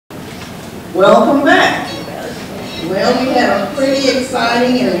Welcome back. Well, we had a pretty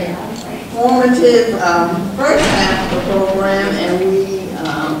exciting and informative first half of the program, and we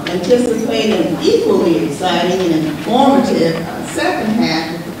anticipate an equally exciting and informative second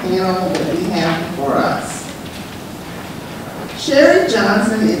half of the panel that we have before us. Sherrie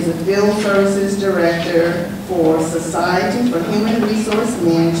Johnson is the Field Services Director for Society for Human Resource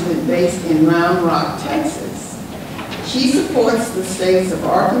Management based in Round Rock, Texas. She supports the states of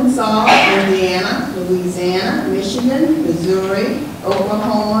Arkansas, Indiana, Louisiana, Michigan, Missouri,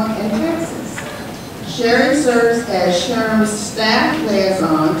 Oklahoma, and Texas. Sherrie serves as Sherm's staff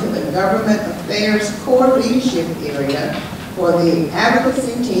liaison to the Government Affairs Core Leadership Area for the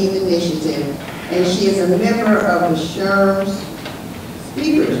Advocacy Team Initiative, and she is a member of the Sherm's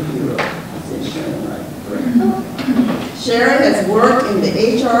Speakers Bureau. I said Sherm right. Sherrie has worked in the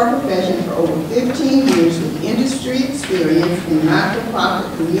HR profession for over 15 years with industry experience in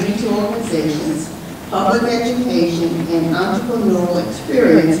not-for-profit community organizations, public education, and entrepreneurial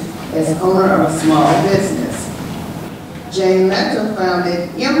experience as owner of a small business. Lehto founded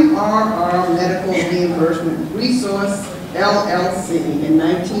MRR Medical Reimbursement Resource LLC in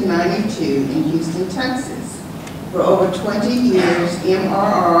 1992 in Houston, Texas. For over 20 years,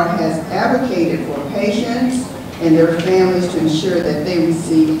 MRR has advocated for patients and their families to ensure that they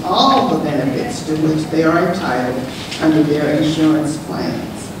receive all the benefits to which they are entitled under their insurance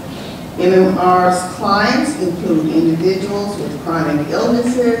plans. MRR's clients include individuals with chronic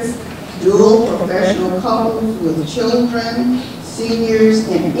illnesses, dual professional couples with children, seniors,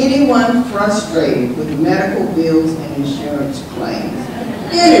 and anyone frustrated with medical bills and insurance claims.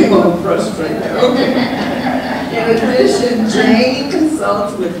 Anyone frustrated, okay. In addition, Jane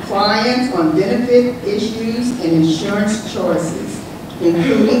consults with clients on benefit issues and insurance choices,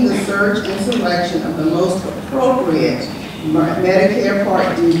 including the search and selection of the most appropriate Medicare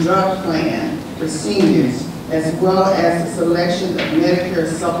Part D drug plan for seniors, as well as the selection of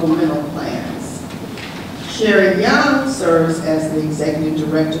Medicare supplemental plans. Sherrie Young serves as the Executive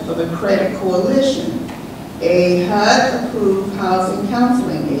Director for the Credit Coalition, a HUD-approved housing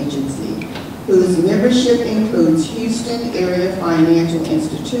counseling agency whose membership includes Houston area financial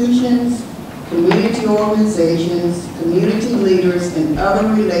institutions, community organizations, community leaders, and other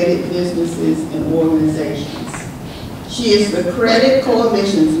related businesses and organizations. She is the Credit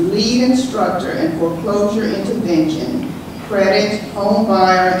Coalition's lead instructor in foreclosure intervention, credit, home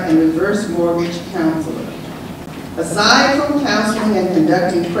buyer, and reverse mortgage counselor. Aside from counseling and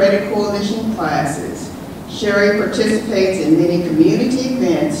conducting Credit Coalition classes, Sherrie participates in many community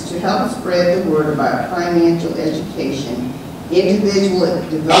events to help spread the word about financial education, individual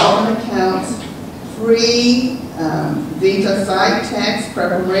development accounts, free Vita site tax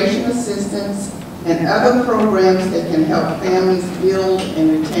preparation assistance, and other programs that can help families build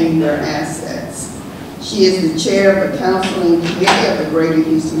and retain their assets. She is the chair of the Counseling Committee of the Greater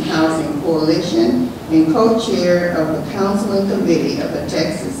Houston Housing Coalition and co-chair of the Counseling Committee of the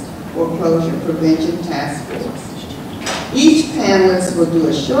Texas Foreclosure Prevention Task Force. Each panelist will do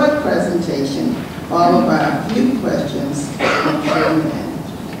a short presentation followed by a few questions from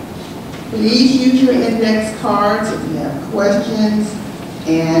Shern-Min. Please use your index cards if you have questions,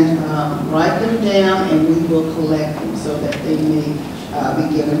 and write them down, and we will collect them so that they may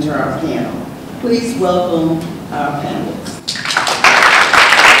be given to our panel. Please welcome our panelists.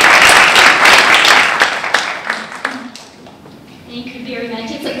 Thank you very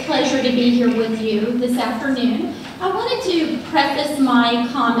much. It's a pleasure to be here with you this afternoon. I wanted to preface my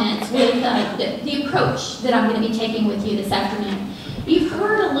comments with the approach that I'm going to be taking with you this afternoon. You've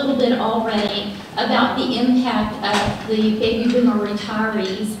heard a little bit already about the impact of the baby boomer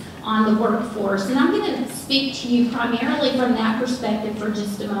retirees on the workforce, and I'm going to speak to you primarily from that perspective for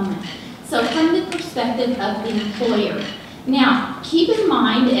just a moment. So from the perspective of the employer. Now, keep in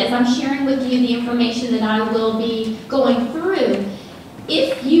mind, as I'm sharing with you the information that I will be going through,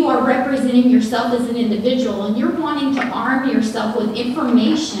 if you are representing yourself as an individual and you're wanting to arm yourself with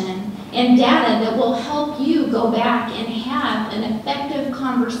information and data that will help you go back and have an effective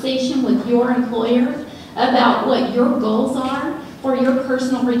conversation with your employer about what your goals are for your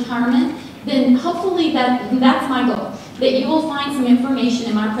personal retirement, then hopefully that's my goal, that you will find some information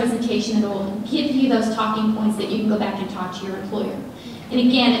in my presentation that will give you those talking points that you can go back and talk to your employer. And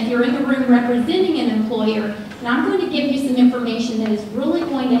again, if you're in the room representing an employer, then I'm going to give you some information that is really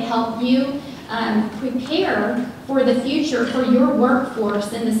going to help you prepare for the future for your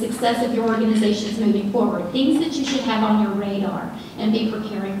workforce and the success of your organizations moving forward. Things that you should have on your radar and be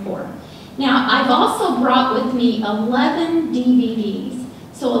preparing for. Now, I've also brought with me 11 DVDs.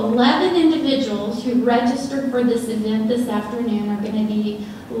 So 11 individuals who registered for this event this afternoon are going to be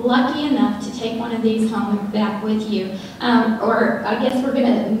lucky enough to take one of these home back with you. Or I guess we're going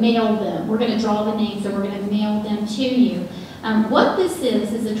to mail them. We're going to draw the names and we're going to mail them to you. What this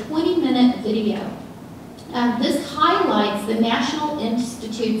is a 20-minute video. This highlights the National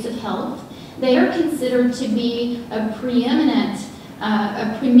Institutes of Health. They are considered to be a preeminent,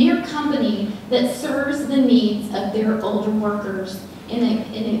 a premier company that serves the needs of their older workers in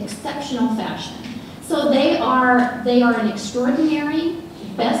an exceptional fashion. So they are an extraordinary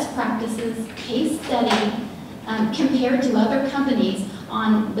best practices case study compared to other companies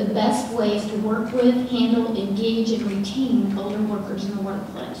on the best ways to work with, handle, engage, and retain older workers in the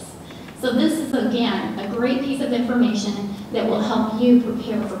workplace. So this is, again, a great piece of information that will help you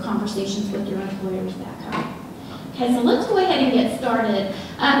prepare for conversations with your employers back home. Okay, so let's go ahead and get started.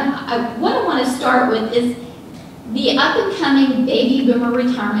 What I want to start with is the up-and-coming baby boomer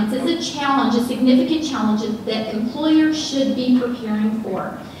retirements is a challenge, a significant challenge that employers should be preparing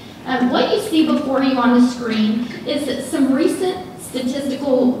for. What you see before you on the screen is some recent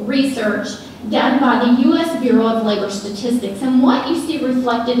statistical research done by the U.S. Bureau of Labor Statistics. And what you see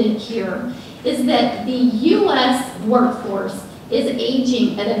reflected in here is that the U.S. workforce is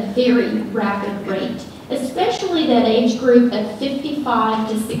aging at a very rapid rate, especially that age group of 55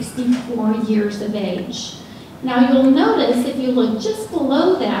 to 64 years of age. Now you'll notice if you look just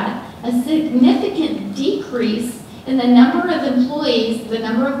below that, a significant decrease in the number of employees, the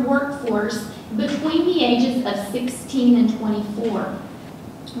number of workforce between the ages of 16 and 24.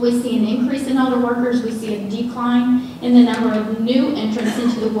 We see an increase in older workers, we see a decline in the number of new entrants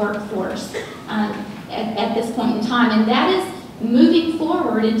into the workforce at this point in time. And that is moving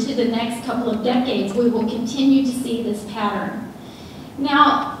forward into the next couple of decades. We will continue to see this pattern.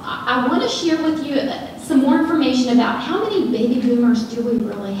 Now, I want to share with you some more information about how many baby boomers do we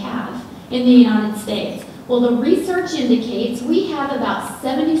really have in the United States. Well, the research indicates we have about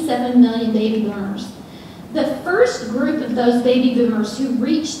 77 million baby boomers. The first group of those baby boomers who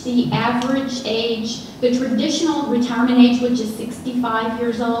reached the average age, the traditional retirement age, which is 65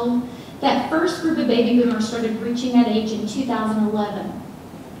 years old, that first group of baby boomers started reaching that age in 2011.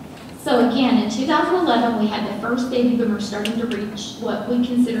 So again, in 2011, we had the first baby boomers starting to reach what we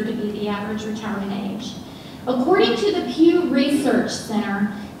consider to be the average retirement age. According to the Pew Research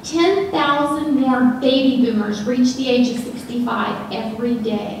Center, 10,000 more baby boomers reach the age of 65 every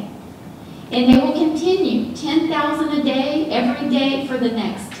day. And they will continue, 10,000 a day, every day for the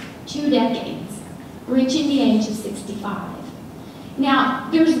next 2 decades, reaching the age of 65. Now,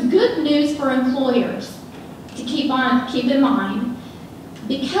 there's good news for employers to keep in mind.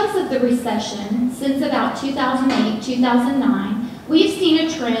 Because of the recession, since about 2008, 2009, we've seen a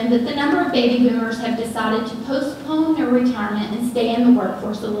trend that the number of baby boomers have decided to postpone their retirement and stay in the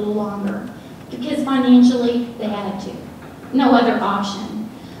workforce a little longer because financially they had to. No other option.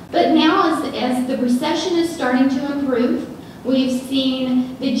 But now as the recession is starting to improve, we've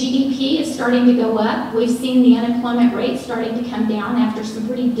seen the GDP is starting to go up. We've seen the unemployment rate starting to come down after some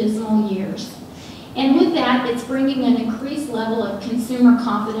pretty dismal years. And with that, it's bringing an increased level of consumer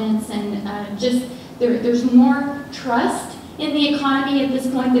confidence and there's more trust in the economy at this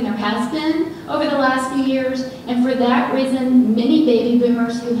point than there has been over the last few years. And for that reason, many baby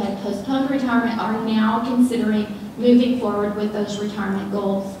boomers who had postponed retirement are now considering moving forward with those retirement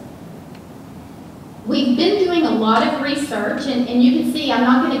goals. We've been doing a lot of research, and you can see, I'm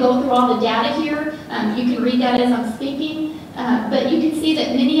not going to go through all the data here. You can read that as I'm speaking. But you can see that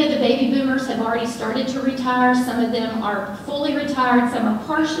many of the baby boomers have already started to retire. Some of them are fully retired, some are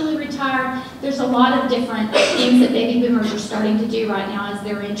partially retired. There's a lot of different things that baby boomers are starting to do right now as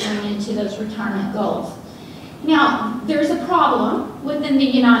they're entering into those retirement goals. Now, there's a problem within the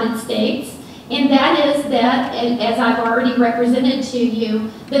United States, and that is that, as I've already represented to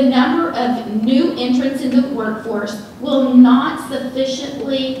you, the number of new entrants in the workforce will not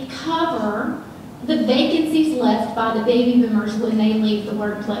sufficiently cover the vacancies left by the baby boomers when they leave the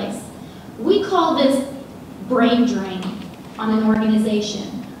workplace. We call this brain drain on an organization.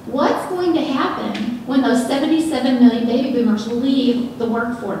 What's going to happen when those 77 million baby boomers leave the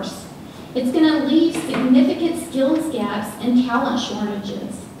workforce? It's going to leave significant skills gaps and talent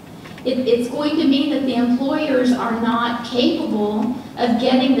shortages. It's going to mean that the employers are not capable of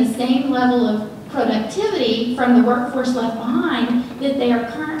getting the same level of productivity from the workforce left behind that they are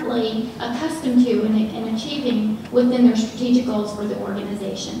currently accustomed to and achieving within their strategic goals for the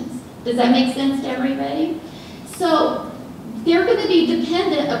organizations. Does that make sense to everybody? So they're going to be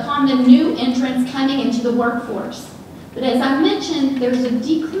dependent upon the new entrants coming into the workforce. But as I mentioned, there's a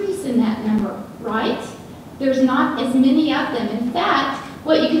decrease in that number, right? There's not as many of them. In fact,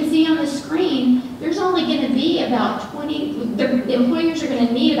 What you can see on the screen, there's only going to be about the employers are going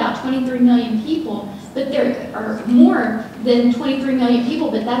to need about 23 million people, but there are more than 23 million people,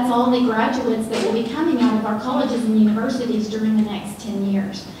 but that's all the graduates that will be coming out of our colleges and universities during the next 10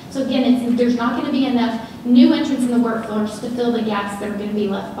 years. So again, there's not going to be enough new entrants in the workforce to fill the gaps that are going to be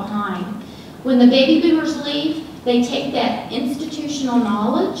left behind. When the baby boomers leave, they take that institutional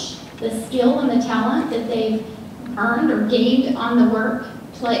knowledge, the skill and the talent that they've earned or gained on the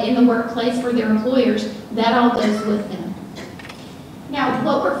in the workplace for their employers, that all goes with them. Now,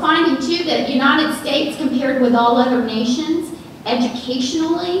 what we're finding too, that the United States compared with all other nations,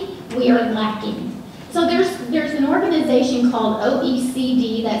 educationally, we are lacking. So there's an organization called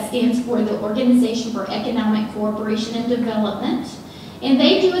OECD that stands for the Organization for Economic Cooperation and Development. And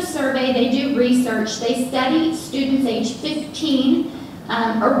they do a survey, they do research, they study students age 15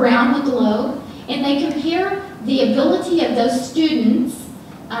 around the globe, and they compare the ability of those students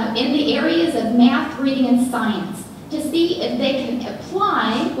in the areas of math, reading, and science to see if they can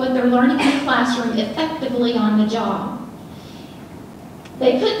apply what they're learning in the classroom effectively on the job.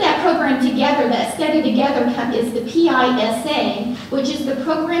 They put that program together, that study together is the PISA, which is the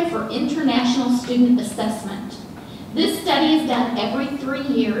Program for International Student Assessment. This study is done every 3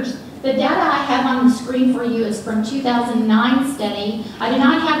 years. The data I have on the screen for you is from 2009 study. I do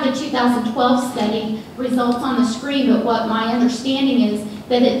not have the 2012 study results on the screen, but what my understanding is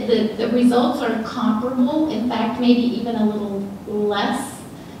that the results are comparable, in fact, maybe even a little less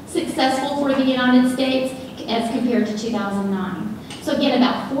successful for the United States as compared to 2009. So again,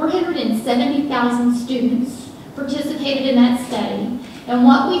 about 470,000 students participated in that study, and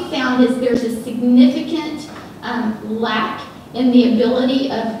what we found is there's a significant lack in the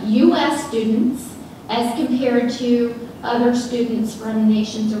ability of U.S. students as compared to other students from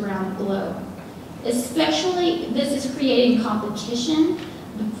nations around the globe. Especially, this is creating competition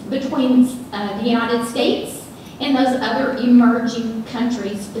between the United States and those other emerging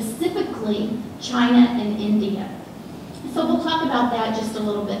countries, specifically China and India. So we'll talk about that just a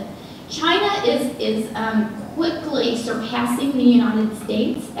little bit. China is quickly surpassing the United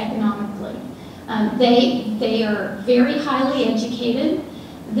States economically. They are very highly educated.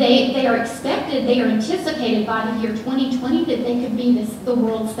 They are expected, they are anticipated by the year 2020 that they could be the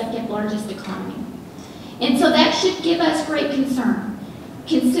world's second largest economy. And so that should give us great concern,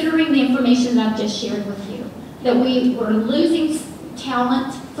 considering the information that I've just shared with you, that we were losing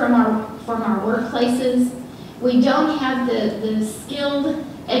talent from our workplaces. We don't have the skilled,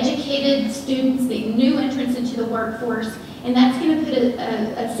 educated students, the new entrants into the workforce, and that's going to put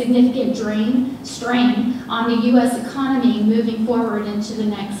a significant strain on the U.S. economy moving forward into the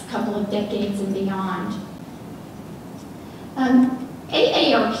next couple of decades and beyond.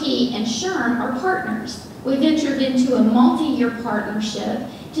 AARP and Shern are partners. We've entered into a multi-year partnership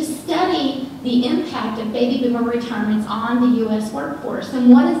to study the impact of baby boomer retirements on the U.S. workforce, and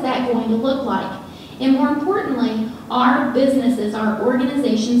what is that going to look like? And more importantly, our businesses, our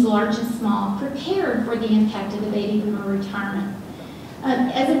organizations, large and small, prepared for the impact of the baby boomer retirement.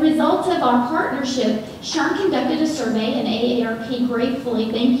 As a result of our partnership, Shern conducted a survey, and AARP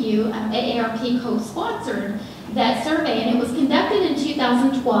gratefully, thank you, AARP co-sponsored that survey, and it was conducted in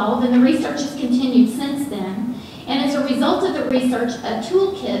 2012, and the research has continued since then. And as a result of the research, a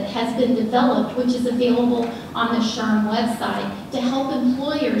toolkit has been developed, which is available on the Shern website to help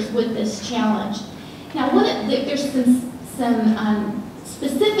employers with this challenge. Now, there's some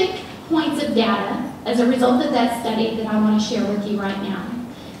specific points of data as a result of that study that I want to share with you right now.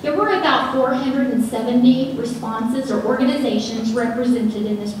 There were about 470 responses or organizations represented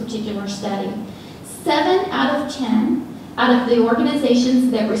in this particular study. 7 out of 10 out of the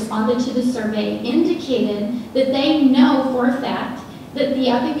organizations that responded to the survey indicated that they know for a fact that the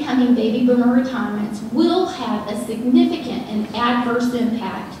up-and-coming baby boomer retirements will have a significant and adverse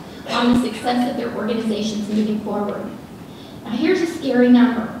impact on the success of their organizations moving forward. Now here's a scary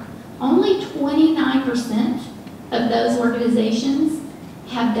number. Only 29% of those organizations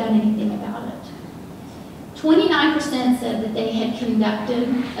have done anything about it. 29% said that they had conducted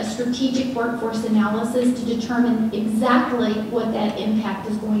a strategic workforce analysis to determine exactly what that impact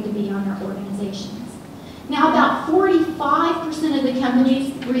is going to be on their organizations. Now about 45% of the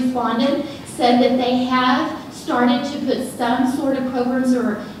companies responded said that they have started to put some sort of programs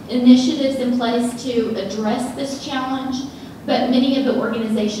or initiatives in place to address this challenge, but many of the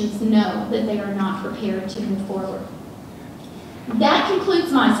organizations know that they are not prepared to move forward. That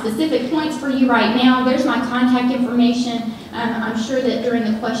concludes my specific points for you right now. There's my contact information. I'm sure that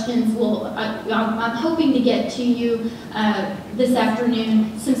during the questions, I'm hoping to get to you this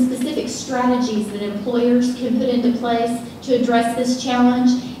afternoon some specific strategies that employers can put into place to address this challenge,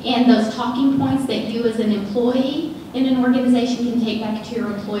 and those talking points that you as an employee in an organization can take back to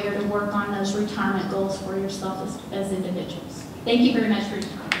your employer to work on those retirement goals for yourself as individuals. Thank you very much for your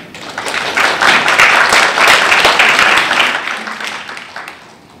time.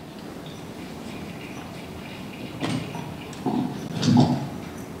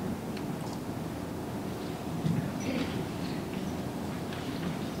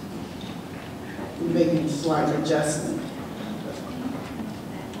 Making a slight adjustment.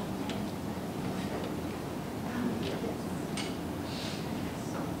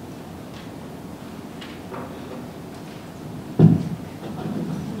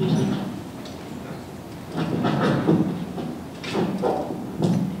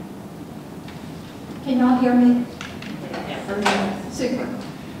 Can y'all hear me? Super.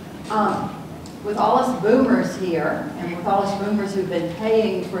 With all us boomers here, and with all us boomers who've been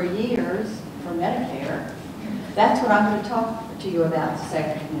paying for years for Medicare, that's what I'm going to talk to you about this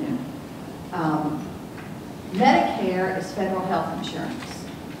afternoon. Medicare is federal health insurance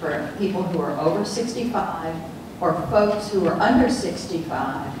for people who are over 65 or folks who are under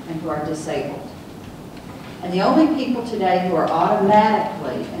 65 and who are disabled. And the only people today who are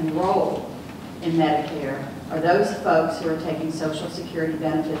automatically enrolled in Medicare are those folks who are taking Social Security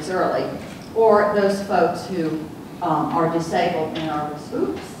benefits early, or those folks who are disabled and are,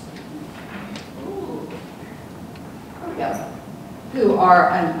 who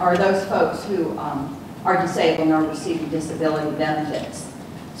are those folks who are disabled and are receiving disability benefits.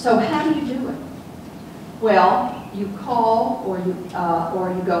 So how do you do it? Well, you call or you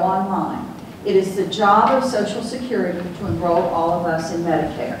go online. It is the job of Social Security to enroll all of us in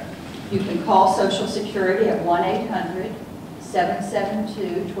Medicare. You can call Social Security at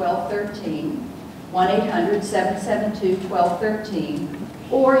 1-800-772-1213, 1-800-772-1213,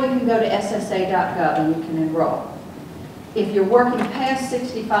 or you can go to ssa.gov and you can enroll. If you're working past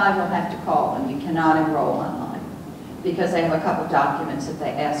 65, you'll have to call them. You cannot enroll online because they have a couple documents that they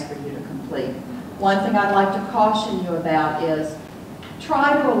ask for you to complete. One thing I'd like to caution you about is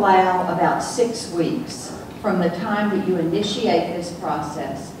try to allow about 6 weeks from the time that you initiate this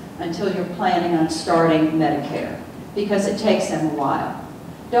process until you're planning on starting Medicare, because it takes them a while.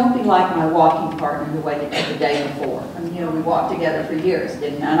 Don't be like my walking partner who waited till the day before. I mean, we walked together for years,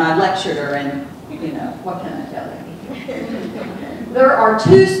 didn't I? And I lectured her, and, what can I tell you? There are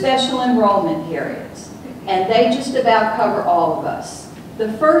 2 special enrollment periods, and they just about cover all of us.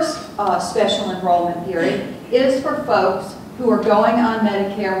 The first special enrollment period is for folks who are going on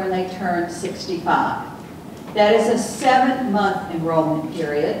Medicare when they turn 65. That is a 7-month enrollment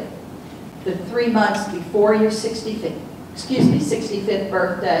period, the 3 months before your 65th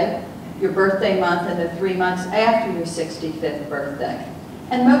birthday, your birthday month, and the 3 months after your 65th birthday.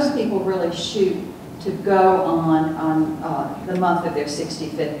 And most people really shoot to go on the month of their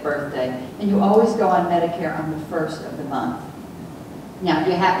 65th birthday. And you always go on Medicare on the 1st of the month. Now, if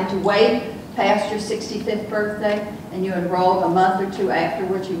you happen to wait past your 65th birthday and you enroll a month or 2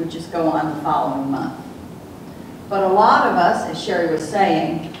 afterwards, you would just go on the following month. But a lot of us, as Sherrie was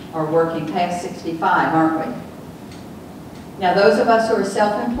saying, are working past 65, aren't we? Now, those of us who are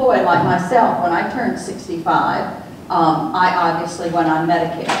self-employed, like myself, when I turned 65, I obviously went on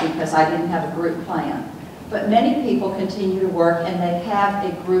Medicare because I didn't have a group plan. But many people continue to work and they have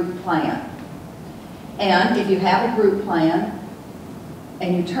a group plan. And if you have a group plan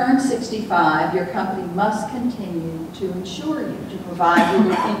and you turn 65, your company must continue to insure you, to provide you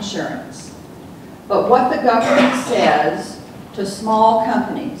with insurance. But what the government says to small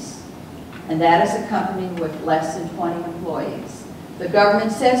companies, and that is a company with less than 20 employees, the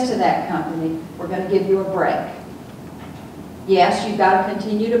government says to that company, we're going to give you a break. Yes, you've got to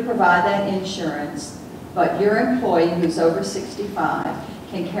continue to provide that insurance, but your employee who's over 65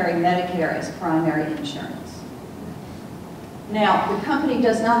 can carry Medicare as primary insurance. Now, the company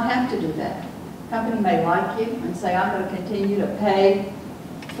does not have to do that. The company may like you and say, I'm going to continue to pay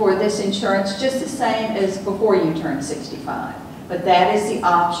for this insurance just the same as before you turn 65. But that is the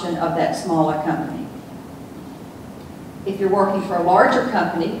option of that smaller company. If you're working for a larger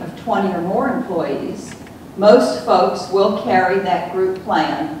company of 20 or more employees, most folks will carry that group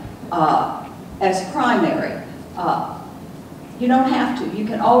plan as primary. You don't have to. You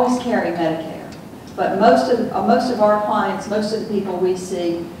can always carry Medicare. But most of our clients, most of the people we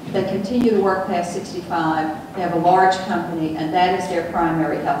see that continue to work past 65, they have a large company, and that is their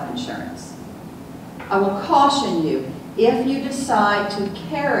primary health insurance. I will caution you, if you decide to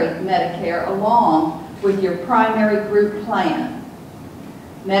carry Medicare along with your primary group plan,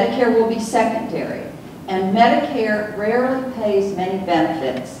 Medicare will be secondary, and Medicare rarely pays many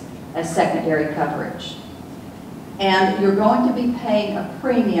benefits as secondary coverage. And you're going to be paying a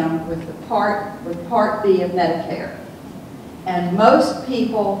premium with Part B of Medicare. And most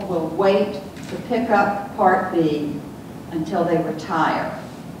people will wait to pick up Part B until they retire,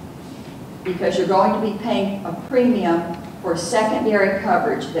 because you're going to be paying a premium for secondary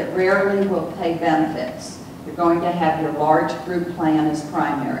coverage that rarely will pay benefits. You're going to have your large group plan as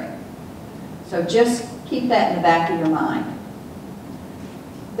primary. So just keep that in the back of your mind.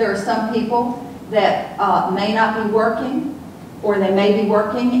 There are some people that may not be working, or they may be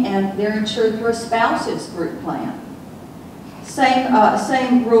working and they're insured through a spouse's group plan.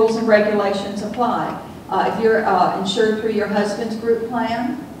 Same rules and regulations apply. If you're insured through your husband's group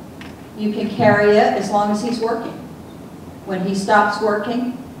plan, you can carry it as long as he's working. When he stops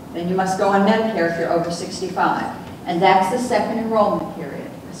working, then you must go on Medicare if you're over 65. And that's the second enrollment period,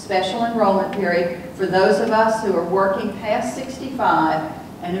 a special enrollment period for those of us who are working past 65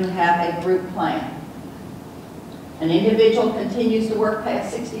 and who have a group plan. An individual continues to work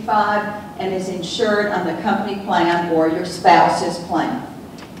past 65 and is insured on the company plan or your spouse's plan.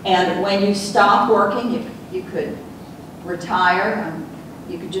 And when you stop working, you could retire,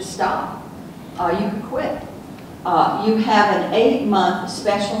 you could just stop, you could quit. You have an 8-month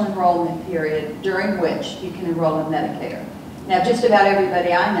special enrollment period during which you can enroll in Medicare. Now, just about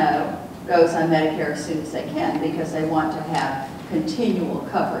everybody I know goes on Medicare as soon as they can because they want to have continual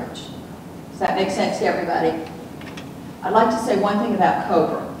coverage. Does that make sense to everybody? I'd like to say one thing about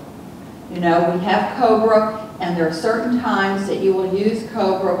COBRA. You know, we have COBRA, and there are certain times that you will use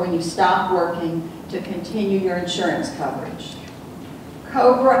COBRA when you stop working to continue your insurance coverage.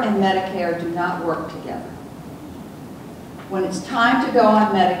 COBRA and Medicare do not work together. When it's time to go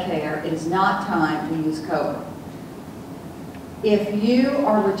on Medicare, it is not time to use COBRA. If you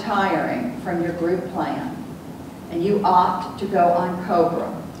are retiring from your group plan and you opt to go on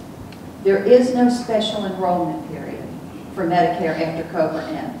COBRA, there is no special enrollment period for Medicare after COBRA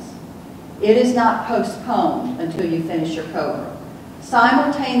ends. It is not postponed until you finish your COBRA.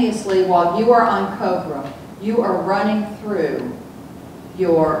 Simultaneously, while you are on COBRA, you are running through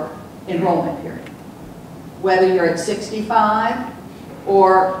your enrollment period. Whether you're at 65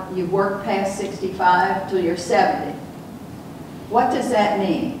 or you've worked past 65 till you're 70. What does that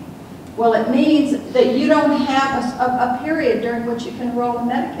mean? Well, it means that you don't have a period during which you can enroll in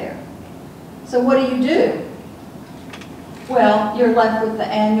Medicare. So what do? Well, you're left with the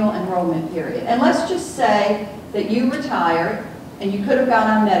annual enrollment period. And let's just say that you retired and you could have gone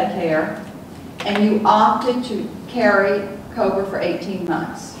on Medicare and you opted to carry COBRA for 18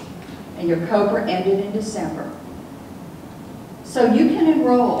 months. And your COBRA ended in December. So you can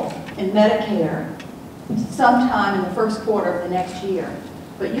enroll in Medicare sometime in the first quarter of the next year,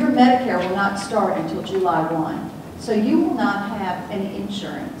 but your Medicare will not start until July 1. So you will not have any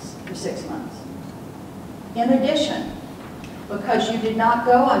insurance for 6 months. In addition, because you did not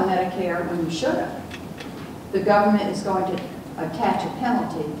go on Medicare when you should have, the government is going to attach a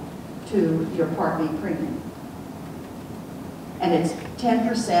penalty to your Part B premium. And it's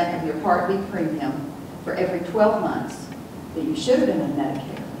 10% of your Part B premium for every 12 months that you should have been in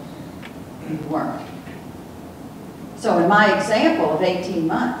Medicare and you weren't. So in my example of 18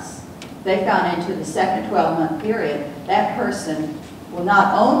 months, they've gone into the second 12-month period. That person will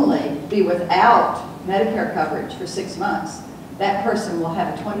not only be without Medicare coverage for 6 months, that person will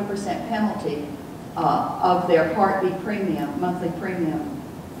have a 20% penalty of their Part B premium, monthly premium,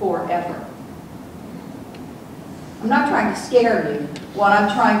 forever. I'm not trying to scare you. What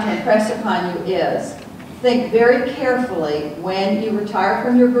I'm trying to impress upon you is think very carefully when you retire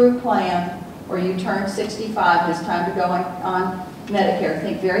from your group plan or you turn 65 and it's time to go on Medicare.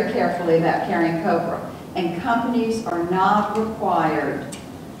 Think very carefully about carrying COBRA. And companies are not required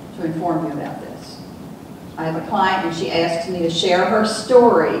to inform you about this. I have a client and she asks me to share her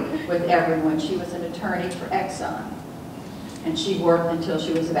story with everyone. She was an attorney for Exxon. And she worked until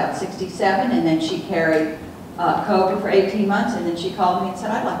she was about 67 and then she carried COBRA for 18 months, and then she called me and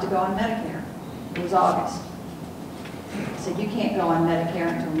said, I'd like to go on Medicare. It was August. I said, you can't go on Medicare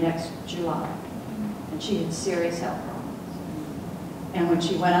until next July. And she had serious health problems. And when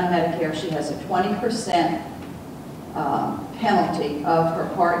she went on Medicare, she has a 20% penalty of her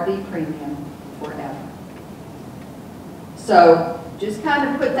Part B premium forever. So just kind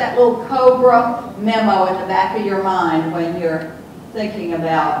of put that little COBRA memo in the back of your mind when you're thinking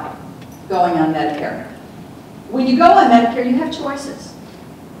about going on Medicare. When you go on Medicare, you have choices.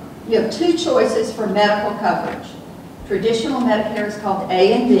 You have 2 choices for medical coverage. Traditional Medicare is called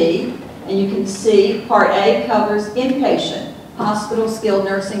A and B, and you can see Part A covers inpatient, hospital, skilled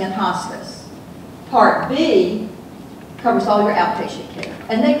nursing, and hospice. Part B covers all your outpatient care,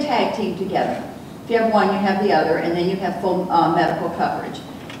 and they tag team together. If you have one, you have the other, and then you have full medical coverage.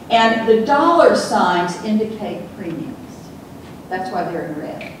 And the dollar signs indicate premiums. That's why they're in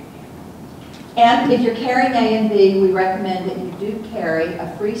red. And if you're carrying A and B, we recommend that you do carry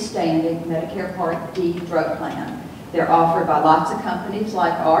a freestanding Medicare Part D drug plan. They're offered by lots of companies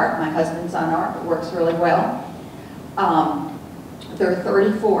like ARC. My husband's on ARC. It works really well. There are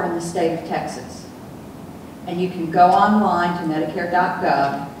 34 in the state of Texas. And you can go online to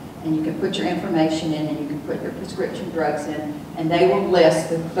Medicare.gov, and you can put your information in, and you can put your prescription drugs in, and they will list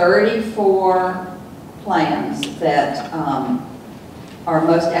the 34 plans that are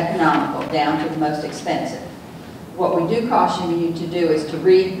most economical down to the most expensive. What we do caution you to do is to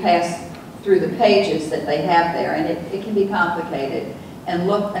read past through the pages that they have there, and it can be complicated, and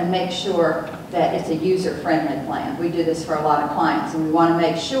look and make sure that it's a user-friendly plan. We do this for a lot of clients, and we want to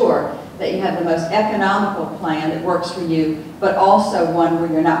make sure that you have the most economical plan that works for you, but also one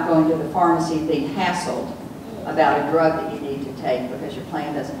where you're not going to the pharmacy being hassled about a drug that you need to take because your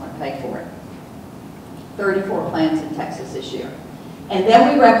plan doesn't want to pay for it. 34 plans in Texas this year. And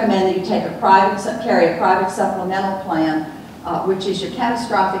then we recommend that you take carry a private supplemental plan, which is your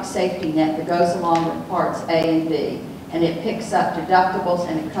catastrophic safety net that goes along with parts A and B. And it picks up deductibles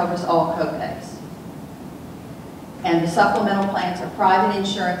and it covers all copays. And the supplemental plans are private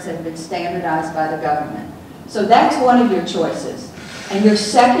insurance that have been standardized by the government. So that's one of your choices. And your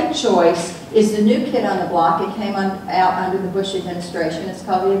second choice is the new kid on the block. It came out under the Bush administration. It's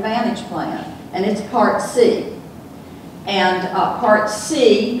called the Advantage Plan, and it's Part C. And Part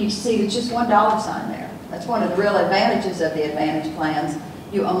C, you see there's just $1 sign there. That's one of the real advantages of the Advantage plans.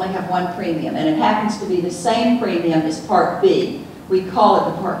 You only have one premium, and it happens to be the same premium as Part B. We call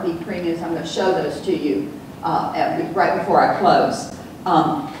it the Part B premiums. I'm going to show those to you right before I close.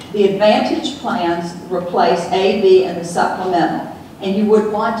 The Advantage plans replace A, B, and the supplemental. And you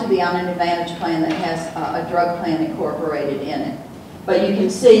would want to be on an Advantage plan that has a drug plan incorporated in it. But you can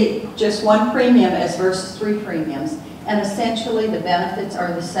see just one premium as versus 3 premiums. And essentially, the benefits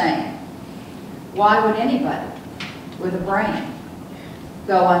are the same. Why would anybody with a brain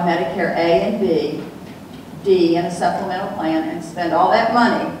go on Medicare A and B, D, and a supplemental plan and spend all that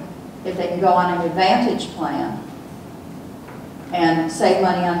money if they can go on an Advantage plan and save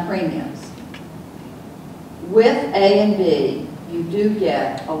money on premiums? With A and B, you do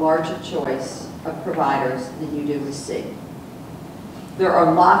get a larger choice of providers than you do with C. There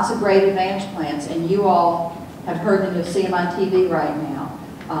are lots of great Advantage plans, and you all have heard them. You'll see them on TV right now.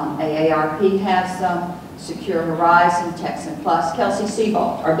 AARP has them, Secure Horizon, Texan Plus, Kelsey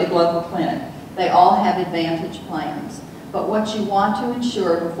Seabolt, our big local clinic. They all have Advantage plans. But what you want to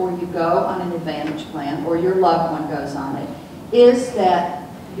ensure before you go on an Advantage plan, or your loved one goes on it, is that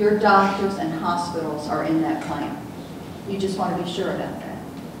your doctors and hospitals are in that plan. You just want to be sure about that.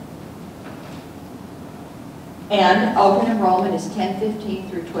 And open enrollment is 10/15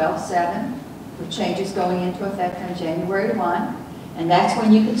 through 12/7, with changes going into effect on January 1. And that's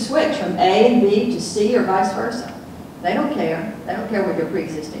when you can switch from A and B to C or vice versa. They don't care. They don't care what your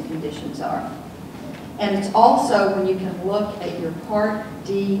pre-existing conditions are. And it's also when you can look at your Part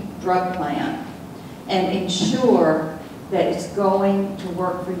D drug plan and ensure that it's going to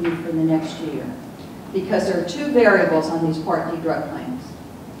work for you for the next year. Because there are 2 variables on these Part D drug plans.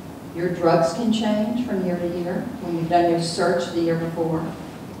 Your drugs can change from year to year when you've done your search the year before,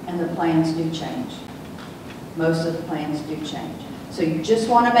 and the plans do change. Most of the plans do change. So you just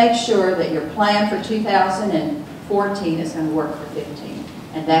want to make sure that your plan for 2014 is going to work for 15.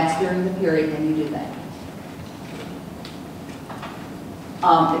 And that's during the period when you do that.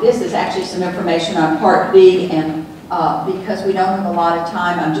 This is actually some information on Part B, and because we don't have a lot of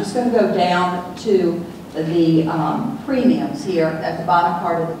time, I'm just going to go down to the premiums here at the bottom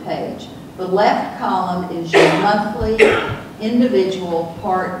part of the page. The left column is your monthly individual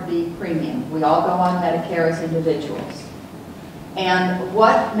Part B premium. We all go on Medicare as individuals. And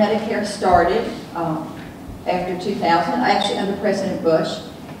what Medicare started after 2000, actually under President Bush,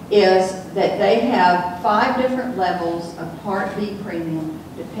 is that they have 5 different levels of Part B premium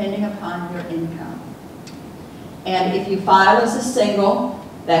depending upon your income. And if you file as a single,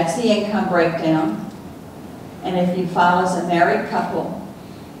 that's the income breakdown. And if you file as a married couple,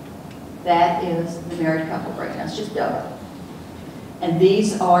 that is the married couple breakdown. It's just double. And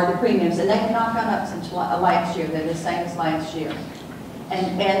these are the premiums. And they have not gone up since last year. They're the same as last year.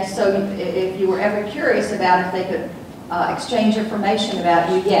 And so if you were ever curious about if they could exchange information about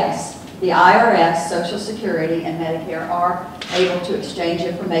you, yes. The IRS, Social Security, and Medicare are able to exchange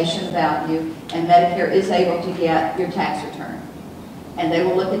information about you, and Medicare is able to get your tax return. And they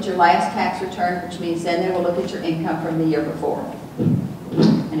will look at your last tax return, which means then they will look at your income from the year before.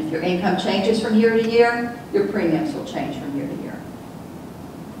 And if your income changes from year to year, your premiums will change from year to year.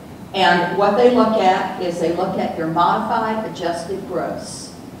 And what they look at is they look at your modified adjusted gross.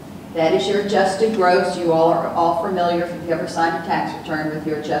 That is your adjusted gross. You all are all familiar, if you've ever signed a tax return, with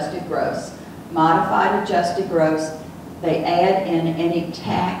your adjusted gross. Modified adjusted gross, they add in any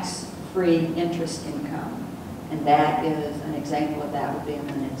tax-free interest income. And that is, an example of that would be a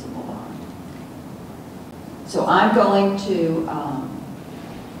municipal bond. So I'm going to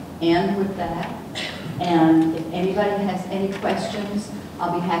end with that. And if anybody has any questions,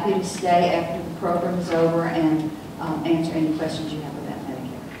 I'll be happy to stay after the program is over and answer any questions you have about Medicare.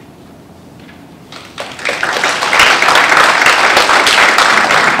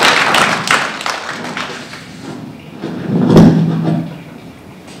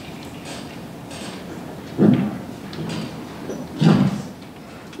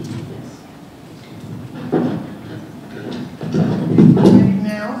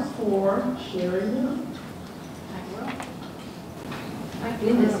 Now for Sherrie. My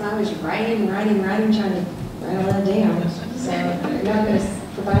goodness, I was writing, trying to write all that down. So you're not going to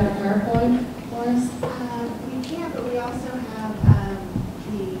provide the PowerPoint for us? We can, but we also have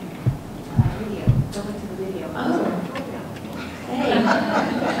the video. Go into the video. Oh. Hey,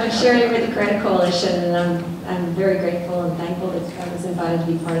 I'm Sherrie with the Credit Coalition, and I'm very grateful and thankful that I was invited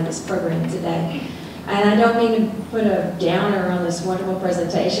to be part of this program today. And I don't mean to put a downer on this wonderful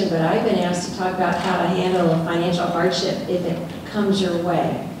presentation, but I've been asked to talk about how to handle a financial hardship if it comes your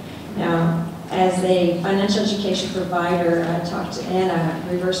way. Now, as a financial education provider, I talk to Anna,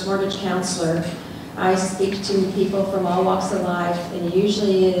 a reverse mortgage counselor. I speak to people from all walks of life, and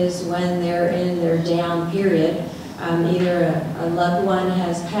usually it is when they're in their down period. Either a loved one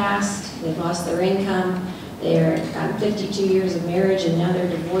has passed, they've lost their income, they're 52 years of marriage and now they're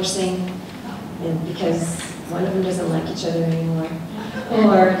divorcing, and because one of them doesn't like each other anymore.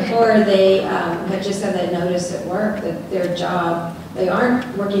 Or they have just had that notice at work that their job, they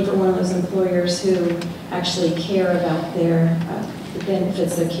aren't working for one of those employers who actually care about their the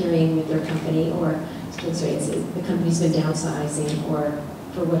benefits they're carrying with their company, or the company's been downsizing, or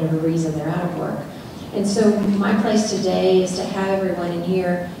for whatever reason they're out of work. And so my place today is to have everyone in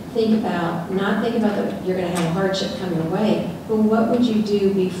here not think about that you're going to have a hardship come your way, but what would you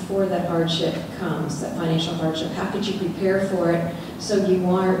do before that hardship comes, that financial hardship? How could you prepare for it so you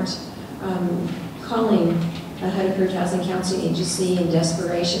aren't calling a HUD-approved housing counseling agency in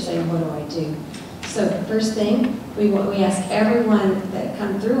desperation saying, what do I do? So first thing, we ask everyone that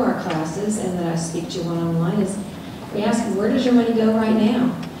come through our classes and that I speak to one-on-one is, we ask, where does your money go right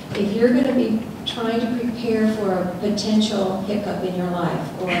now? If you're going to be trying to prepare for a potential hiccup in your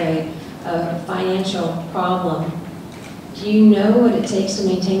life or a financial problem, do you know what it takes to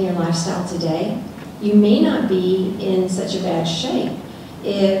maintain your lifestyle today? You may not be in such a bad shape.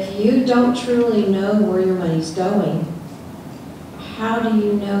 If you don't truly know where your money's going, how do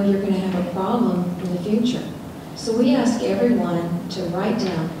you know you're going to have a problem in the future? So we ask everyone to write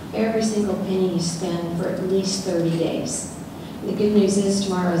down every single penny you spend for at least 30 days. The good news is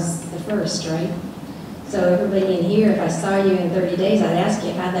tomorrow's the 1st, right? So everybody in here, if I saw you in 30 days, I'd ask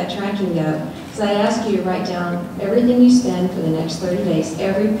you how'd that tracking go. So I'd ask you to write down everything you spend for the next 30 days,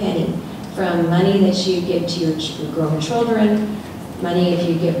 every penny, from money that you give to your grown children, money if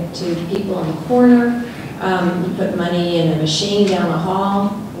you give to people on the corner, you put money in a machine down the hall,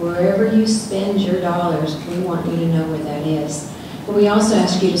 wherever you spend your dollars, we want you to know where that is. But we also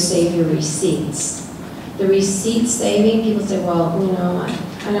ask you to save your receipts. The receipt saving, people say, well, you know,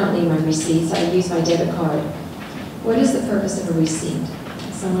 I don't need my receipts, I use my debit card. What is the purpose of a receipt?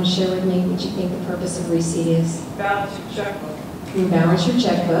 Can someone share with me what you think the purpose of a receipt is? Balance your checkbook. You balance your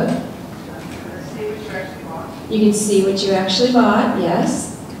checkbook. See what you actually bought. You can see what you actually bought,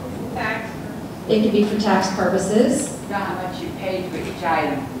 yes. Tax. It could be for tax purposes. Know how much you paid for each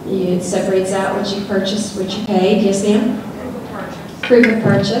item. It separates out what you purchased, what you paid. Yes, ma'am? Proof of purchase. Proof of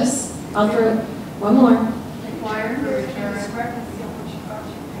purchase. I'll throw one more. Required return. Discrepancy of what you thought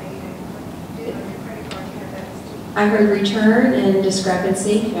you paid and what you did on your credit card. You have that too. I heard return and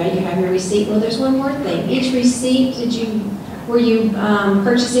discrepancy. Right, you have your receipt. Well, there's one more thing. Each receipt, were you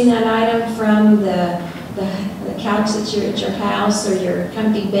purchasing that item from the couch at your house or your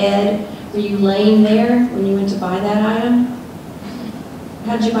comfy bed? Were you laying there when you went to buy that item?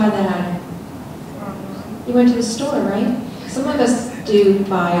 How did you buy that item? You went to the store, right? Some of us do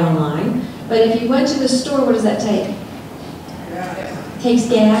buy online, but if you went to the store, what does that take? Takes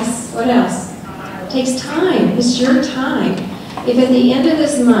gas. What else? It takes time. It's your time. If at the end of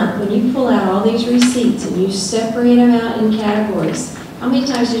this month, when you pull out all these receipts and you separate them out in categories, how many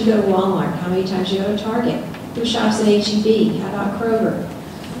times did you go to Walmart? How many times did you go to Target? Who shops at H-E-B? How about Kroger?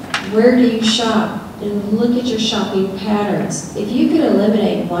 Where do you shop? And look at your shopping patterns. If you could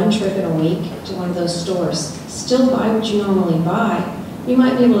eliminate one trip in a week to one of those stores, still buy what you normally buy, you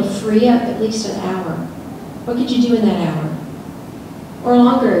might be able to free up at least an hour. What could you do in that hour? Or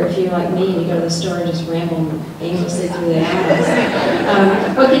longer if you're like me and you go to the store and just ramble aimlessly through the aisles.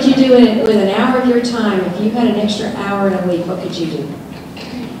 What could you do with an hour of your time? If you had an extra hour in a week, what could you do?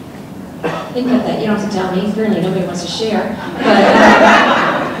 Think about that. You don't have to tell me. Apparently nobody wants to share.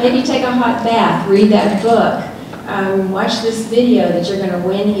 But maybe take a hot bath, read that book, watch this video that you're going to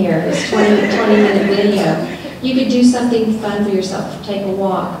win here, this 20-minute video. You could do something fun for yourself. Take a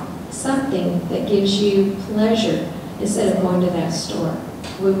walk. Something that gives you pleasure instead of going to that store.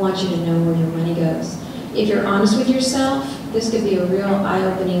 We want you to know where your money goes. If you're honest with yourself, this could be a real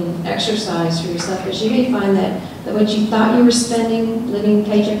eye-opening exercise for yourself, because you may find that what you thought you were spending, living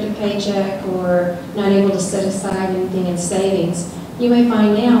paycheck to paycheck, or not able to set aside anything in savings, you may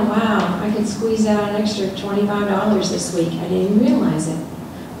find now, wow, I could squeeze out an extra $25 this week. I didn't even realize it.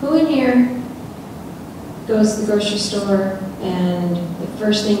 Who in here goes to the grocery store and the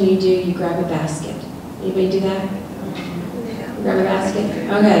first thing you do, you grab a basket? Anybody do that? Grab a basket?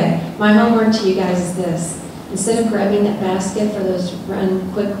 Okay. My homework to you guys is this. Instead of grabbing that basket for those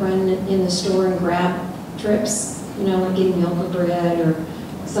quick run in the store and grab trips, you know, like getting milk or bread or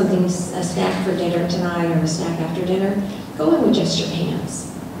something, a snack for dinner tonight or a snack after dinner, go in with just your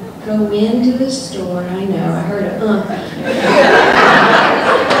hands. Go into the store. I know, I heard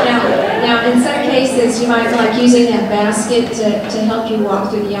Now, in some cases, you might like using that basket to help you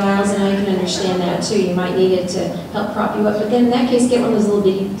walk through the aisles, and I can understand that too. You might need it to help prop you up, but then in that case, get one of those little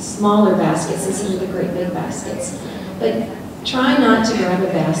bitty smaller baskets instead of the great big baskets. But try not to grab a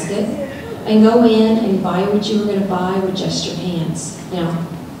basket and go in and buy what you were going to buy with just your hands. Now,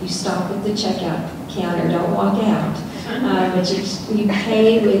 you stop at the checkout counter, don't walk out. But you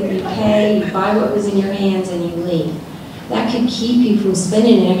pay, you buy what was in your hands, and you leave. That could keep you from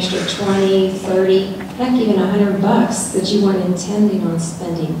spending an extra 20, 30, heck, even $100 that you weren't intending on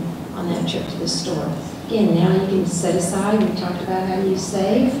spending on that trip to the store. Again, now you can set aside. We talked about how you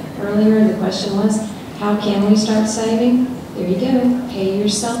save earlier. The question was, how can we start saving? There you go. Pay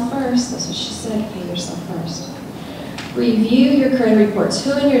yourself first. That's what she said, pay yourself first. Review your credit reports.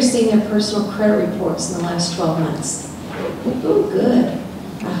 Who in here has seen their personal credit reports in the last 12 months? Oh, good.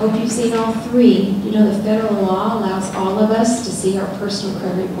 I hope you've seen all three. You know, the federal law allows all of us to see our personal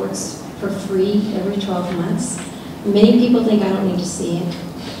credit reports for free every 12 months. Many people think I don't need to see it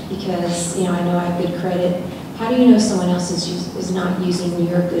because, you know I have good credit. How do you know someone else is not using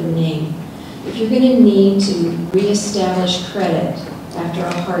your good name? If you're going to need to reestablish credit after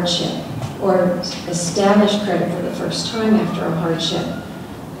a hardship or establish credit for the first time after a hardship,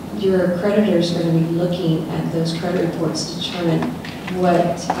 your creditors are going to be looking at those credit reports to determine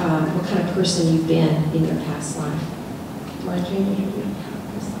what kind of person you've been in your past life. We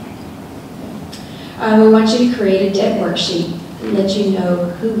want you to create a debt worksheet and let you know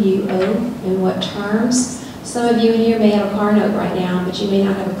who you owe and what terms. Some of you in here may have a car note right now, but you may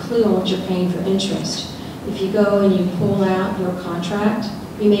not have a clue on what you're paying for interest. If you go and you pull out your contract,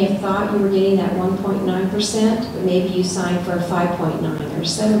 you may have thought you were getting that 1.9%, but maybe you signed for a 5.9 or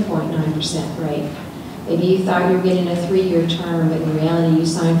 7.9% rate. Maybe you thought you were getting a 3-year term, but in reality you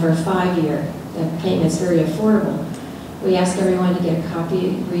signed for a 5-year. The payment's very affordable. We ask everyone to get a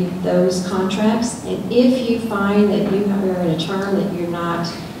copy, read those contracts, and if you find that you are in a term that you're not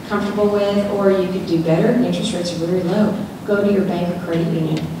comfortable with, or you could do better, interest rates are very low, go to your bank or credit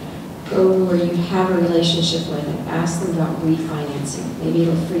union. Go where you have a relationship with and ask them about refinancing. Maybe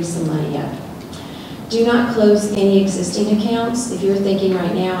it'll free some money up. Do not close any existing accounts. If you're thinking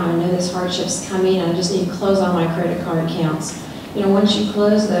right now, I know this hardship's coming, I just need to close all my credit card accounts. You know, once you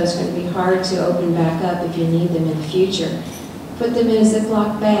close those, it's going to be hard to open back up if you need them in the future. Put them in a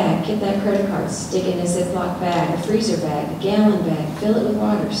Ziploc bag. Get that credit card, stick it in a Ziploc bag, a freezer bag, a gallon bag, fill it with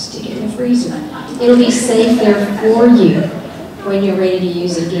water, stick it in the freezer. It'll be safe there for you when you're ready to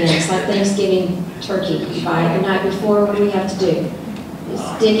use it again. It's like Thanksgiving turkey. You buy it the night before, what do we have to do? You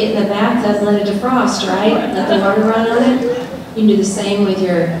stick it in the bathtub and let it defrost, right? Let the water run on it. You can do the same with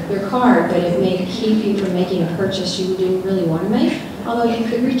your card, but it may keep you from making a purchase you didn't really want to make, although you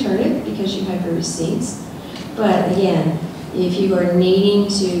could return it because you have your receipts. But again, if you are needing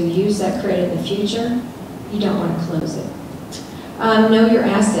to use that credit in the future, you don't want to close it. Know your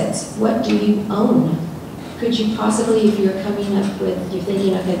assets. What do you own? Could you possibly, if you're coming up with, you're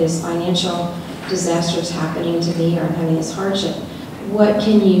thinking, okay, this financial disaster is happening to me, or I'm having this hardship, what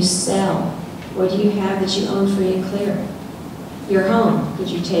can you sell? What do you have that you own free and clear? Your home. Could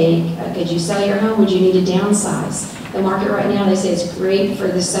you sell your home? Would you need to downsize? The market right now, they say it's great for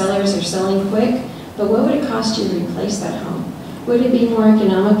the sellers, they're selling quick, but what would it cost you to replace that home? Would it be more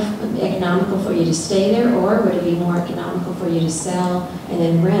economical for you to stay there, or would it be more economical for you to sell and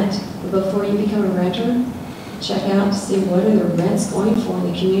then rent? But before you become a renter, check out to see what are the rents going for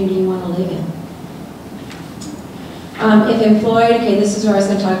in the community you want to live in. If employed, okay, this is where I was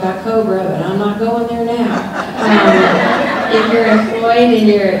going to talk about COBRA, but I'm not going there now. If you're employed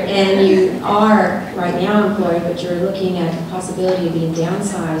and you are right now employed, but you're looking at the possibility of being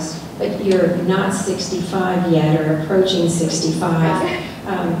downsized, but you're not 65 yet or approaching 65.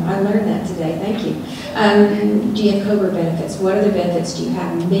 I learned that today, thank you. Do you have COBRA benefits? What other benefits do you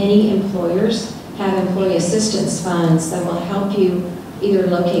have? Many employers have employee assistance funds that will help you either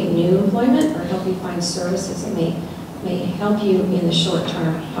locate new employment or help you find services that may help you in the short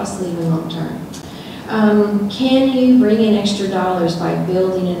term, possibly even long term. Can you bring in extra dollars by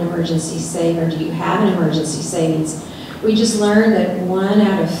building an emergency savings, or do you have an emergency savings? We just learned that 1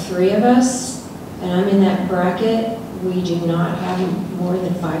 out of 3 of us, and I'm in that bracket, we do not have more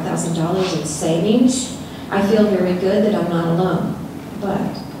than $5,000 in savings. I feel very good that I'm not alone,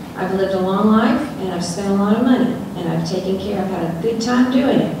 but I've lived a long life and I've spent a lot of money and I've taken care, I've had a good time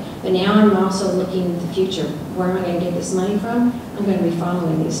doing it. But now I'm also looking at the future. Where am I going to get this money from? I'm going to be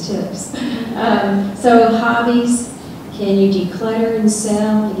following these tips. So hobbies, can you declutter and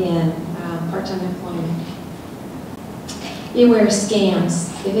sell? Again, part-time employment. Beware scams.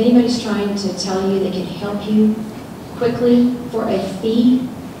 If anybody's trying to tell you they can help you quickly for a fee,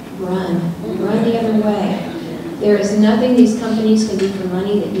 run. Run the other way. There is nothing these companies can do for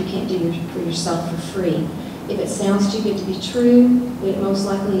money that you can't do for yourself for free. If it sounds too good to be true, it most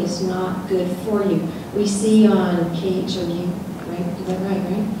likely is not good for you. We see on KHOU, right? Is that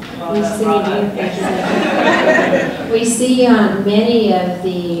right? We see on many of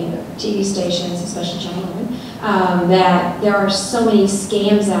the TV stations, especially Channel 11, that there are so many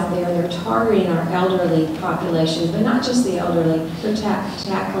scams out there. They're targeting our elderly population, but not just the elderly. They're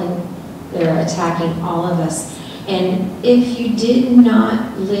they're attacking all of us. And if you did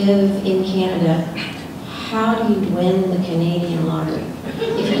not live in Canada, how do you win the Canadian lottery?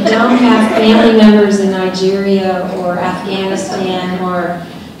 If you don't have family members in Nigeria or Afghanistan or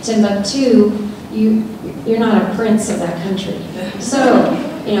Timbuktu, you're not a prince of that country. So,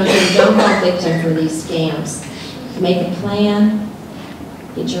 don't fall victim for these scams. Make a plan,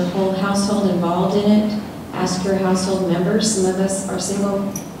 get your whole household involved in it, ask your household members. Some of us are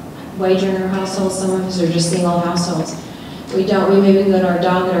single wage earner households, some of us are just single households. We maybe go to our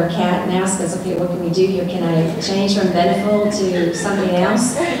dog and our cat and ask us, okay, what can we do here? Can I change from Beneful to something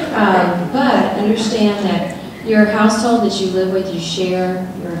else? But understand that your household that you live with, you share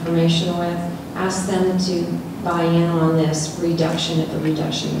your information with, ask them to buy in on this reduction if the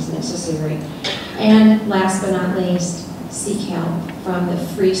reduction is necessary. And last but not least, seek help from the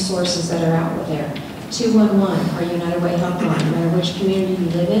free sources that are out there. 211, our United Way helpline. No matter which community you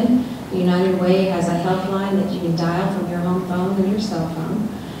live in, United Way has a helpline that you can dial from your home phone or your cell phone.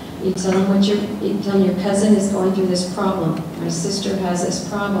 You tell them your cousin is going through this problem. My sister has this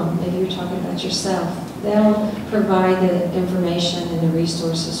problem. Maybe you're talking about yourself. They'll provide the information and the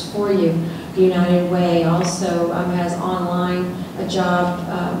resources for you. United Way also has online a job.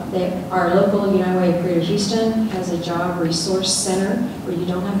 Our local United Way of Greater Houston has a job resource center where you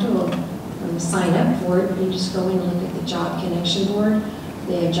don't have to sign up for it. You just go in and look at the job connection board.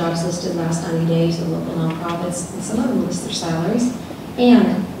 They have jobs listed last 90 days of local nonprofits, and some of them list their salaries.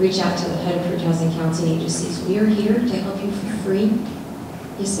 And reach out to the Huddersfield Housing Counseling agencies. We are here to help you for free.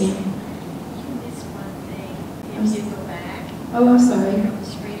 Yes, ma'am. You missed one thing. If you go back. Oh, I'm sorry. On the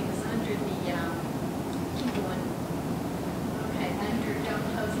screen, it was under the one. Okay, under don't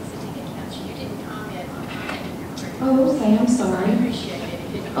close existing accounts. You didn't comment on contacting your credit. Oh, okay. I'm I sorry. appreciate it. If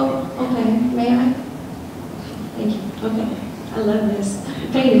you didn't Oh, do that. okay. May I? Thank you. Okay. I love this.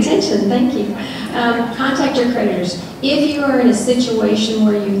 Paying attention. Thank you. Contact your creditors. If you are in a situation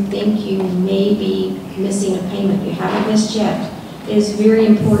where you think you may be missing a payment, you haven't missed yet, it is very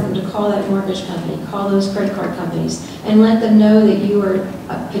important to call that mortgage company, call those credit card companies, and let them know that you are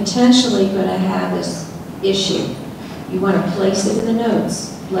potentially going to have this issue. You want to place it in the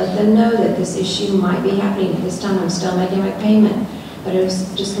notes. Let them know that this issue might be happening. At this time, I'm still making my payment, but I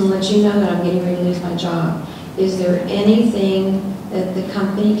was just going to let you know that I'm getting ready to lose my job. Is there anything that the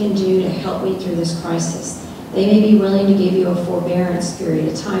company can do to help me through this crisis? They may be willing to give you a forbearance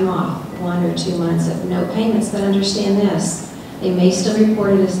period, a time off, 1 or 2 months of no payments, but understand this. They may still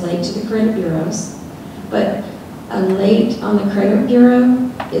report it as late to the credit bureaus, but a late on the credit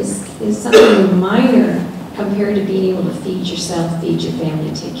bureau is something minor compared to being able to feed yourself, feed your family,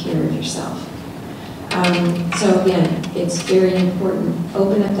 and take care of yourself. So again, it's very important.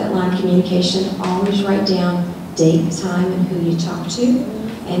 Open up that line of communication. Always write down date, time, and who you talk to,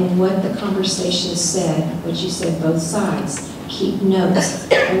 and what the conversation said, what you said, both sides. Keep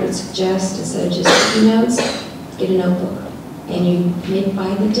notes. I would suggest, instead of just keeping notes, get a notebook. And you make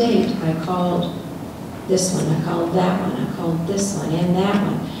by the date. I called this one, I called that one, I called this one, and that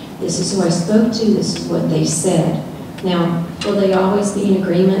one. This is who I spoke to, this is what they said. Now, will they always be in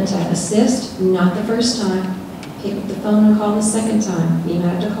agreement to assist? Not the first time. Pick up the phone and call the second time. You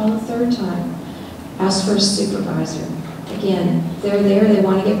have to call the third time. Ask for a supervisor. Again, they're there, they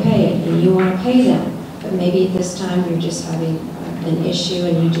want to get paid, and you want to pay them. But maybe at this time you're just having an issue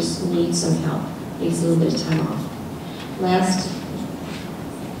and you just need some help. Needs a little bit of time off. Last,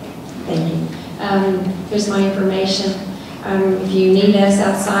 thank you. Here's my information. If you need us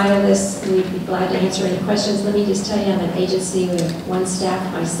outside of this, we'd be glad to answer any questions. Let me just tell you, I'm an agency with 1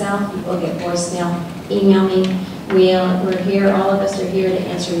 staff, myself. People get voicemail, email me. We're here, all of us are here to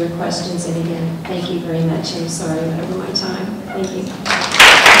answer your questions. And again, thank you very much. I'm sorry I'm over my time. Thank you.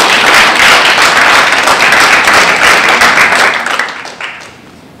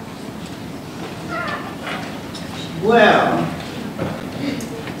 Well,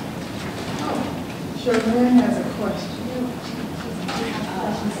 Shern-Min has a question.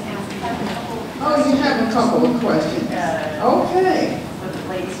 Oh, you have a couple of questions. Okay. For the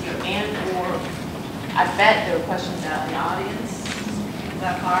ladies here, and/or I bet there are questions out in the audience. Is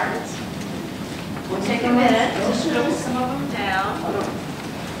that hard? We'll take a minute to scribble some of them down.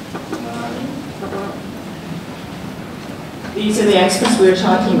 These are the experts we were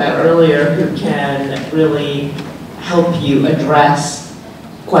talking about earlier who can really help you address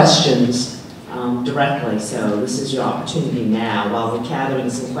questions directly. So this is your opportunity now. While we're gathering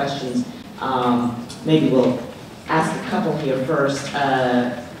some questions, maybe we'll ask a couple here first.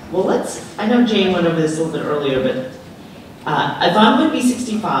 Well, I know Jane went over this a little bit earlier, but if I'm going to be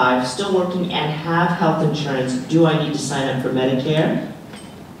 65, still working and have health insurance, do I need to sign up for Medicare?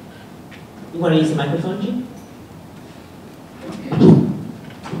 You want to use the microphone, Jane?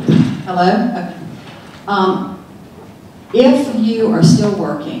 Hello? Okay. If you are still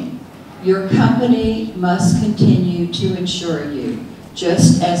working, your company must continue to insure you,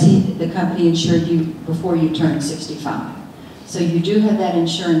 just as the company insured you before you turned 65. So you do have that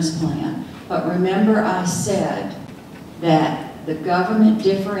insurance plan. But remember I said that the government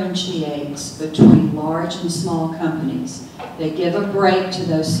differentiates between large and small companies. They give a break to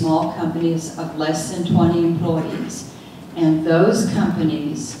those small companies of less than 20 employees. And those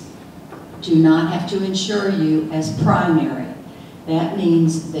companies do not have to insure you as primary. That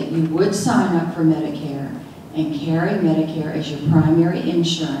means that you would sign up for Medicare and carry Medicare as your primary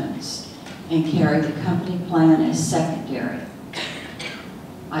insurance and carry the company plan as secondary.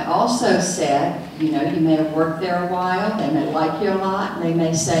 I also said, you may have worked there a while, they may like you a lot, and they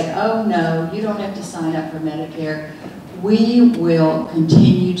may say, oh no, you don't have to sign up for Medicare. We will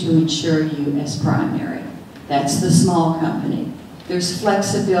continue to insure you as primary. That's the small company. There's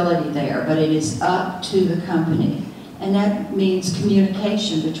flexibility there, but it is up to the company. And that means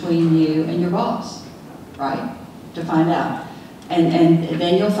communication between you and your boss, right? To find out. And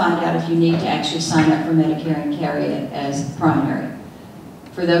then you'll find out if you need to actually sign up for Medicare and carry it as primary.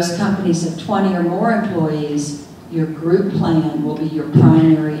 For those companies of 20 or more employees, your group plan will be your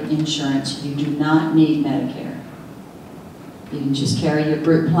primary insurance. You do not need Medicare. You can just carry your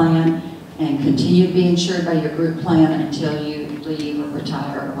group plan and continue to be insured by your group plan until you leave or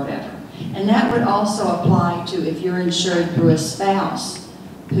retire or whatever. And that would also apply to if you're insured through a spouse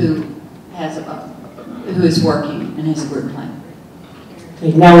who is working and has a group plan.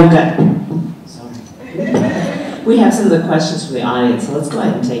 Okay, now we've got, sorry. We have some of the questions from the audience, so let's go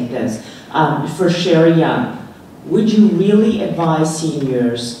ahead and take this. For Sherrie Young, would you really advise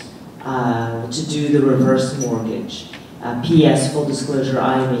seniors to do the reverse mortgage? P.S. Full disclosure,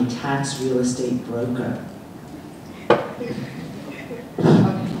 I am a tax real estate broker.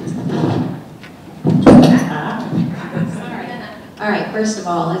 All right, first of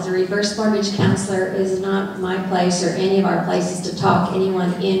all, as a reverse mortgage counselor, it is not my place or any of our places to talk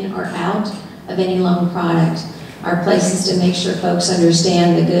anyone in or out of any loan product. Our place is to make sure folks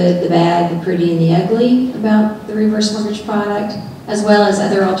understand the good, the bad, the pretty, and the ugly about the reverse mortgage product, as well as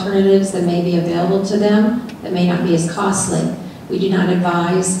other alternatives that may be available to them that may not be as costly. We do not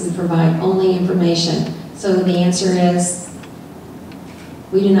advise, we provide only information. So the answer is,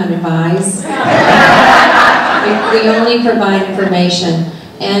 we do not advise. We only provide information.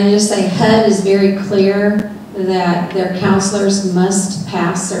 And just say HUD is very clear that their counselors must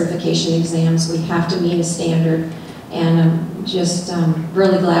pass certification exams. We have to meet a standard. And I'm just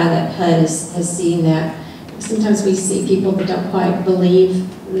really glad that HUD has seen that. Sometimes we see people that don't quite believe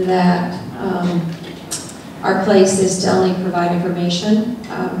that our place is to only provide information,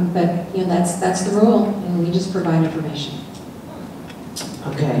 but you know that's the rule, and we just provide information.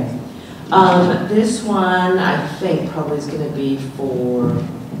 Okay. This one I think probably is going to be for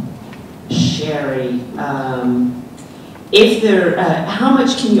Sherrie. If there, how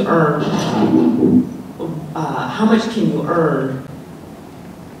much can you earn? How much can you earn?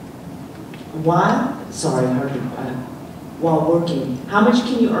 While working? How much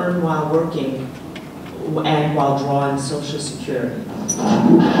can you earn while working and while drawing Social Security? Is that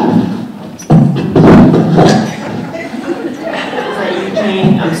you,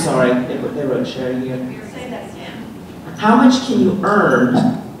 Jane? I'm sorry, they wrote Sherrie here. Say that again. How much can you earn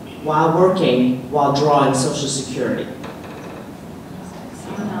while working while drawing Social Security?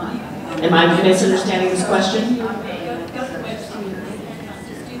 Am I misunderstanding this question?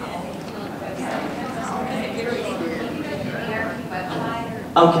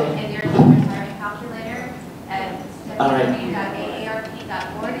 Okay. And there's a retirement calculator at All right.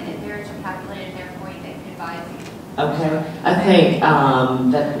 www.aarp.org, and there's a calculator there for you that can advise you. Okay. I think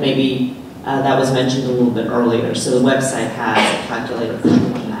that maybe that was mentioned a little bit earlier. So the website has a calculator for you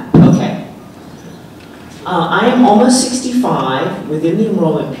on that. Okay. I am almost 65. Within the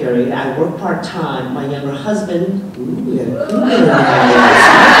enrollment period, I work part-time. My younger husband,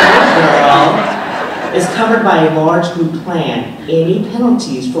 is covered by a large group plan. Any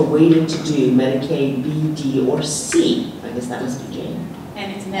penalties for waiting to do Medicaid B, D, or C? I guess that must be Jane.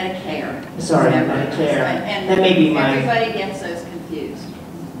 And it's Medicare. Sorry, Remember, Medicare. And That may be my. everybody gets those confused.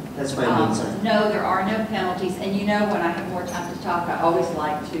 That's what I mean, sorry. No, there are no penalties. And you know, when I have more time to talk, I always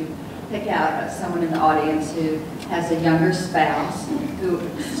like to pick out someone in the audience who has a younger spouse who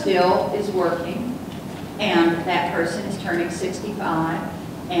still is working, and that person is turning 65.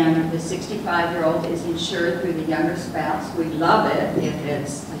 And the 65-year-old is insured through the younger spouse. We love it if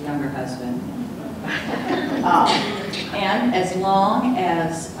it's a younger husband. And as long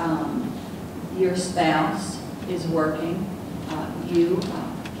as your spouse is working, you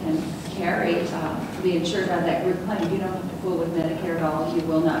can carry, be insured by that group plan. You don't have to fool with Medicare at all. You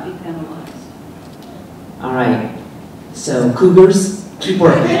will not be penalized. All right. So Cougars, keep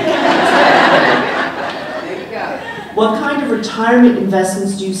working. What kind of retirement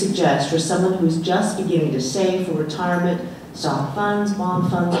investments do you suggest for someone who's just beginning to save for retirement? Stock funds, bond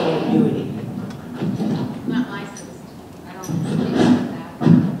funds, or annuity? Not licensed. I don't think that.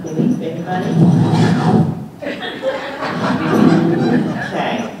 Anybody?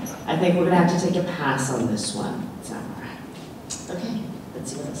 Okay. I think we're going to have to take a pass on this one. Is that all right? Okay. Let's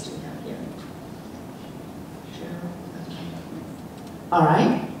see what else do we have here. Sure. Okay. All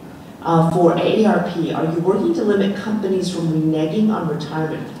right. For AARP, are you working to limit companies from reneging on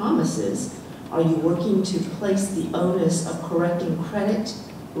retirement promises? Are you working to place the onus of correcting credit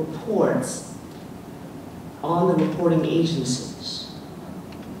reports on the reporting agencies?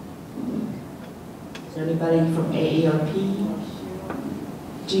 Is there anybody from AARP?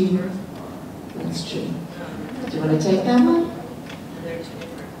 That's true. Do you want to take that one? There are two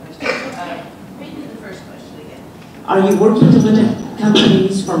different questions. Read the first question again. Are you working to limit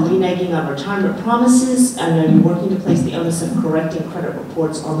companies from reneging on retirement promises, and are you working to place the onus of correcting credit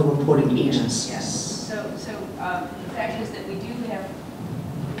reports on the reporting agencies? Yes. So the fact is that we do have.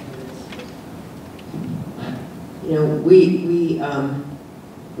 You know,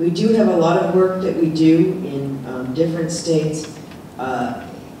 we do have a lot of work that we do in different states.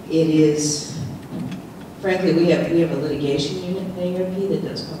 It is, frankly, we have a litigation unit at AARP that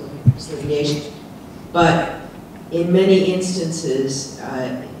does public litigation, but in many instances,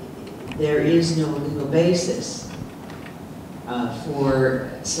 there is no legal basis for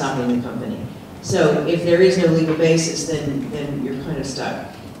stopping the company. So if there is no legal basis, then you're kind of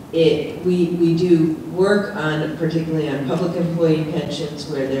stuck. We do work on, particularly on public employee pensions,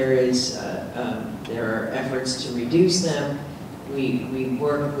 where there are efforts to reduce them. We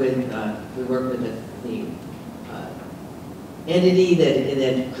work with the entity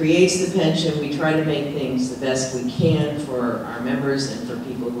that creates the pension. We try to make things the best we can for our members and for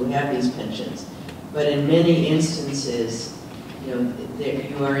people who have these pensions. But in many instances, you know,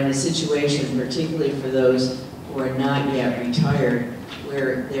 you are in a situation, particularly for those who are not yet retired,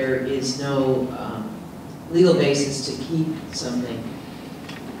 where there is no legal basis to keep something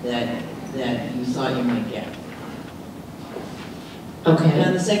that that you thought you might get. Okay. And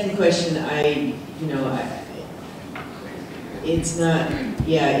on the second question, it's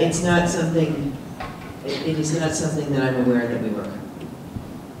not something, it is not something that I'm aware that we work on.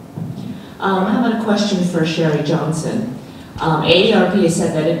 How about a question for Sherrie Johnson? AARP has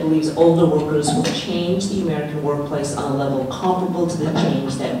said that it believes older workers will change the American workplace on a level comparable to the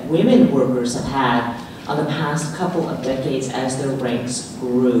change that women workers have had on the past couple of decades as their ranks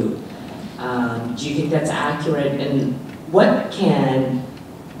grew. Do you think that's accurate? And what can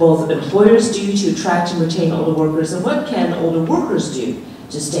both employers do to attract and retain older workers, and what can older workers do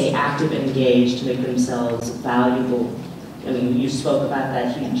to stay active and engaged, to make themselves valuable? I mean, you spoke about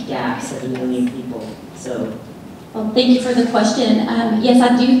that huge gap, 7 million people. So. Well, thank you for the question. Yes,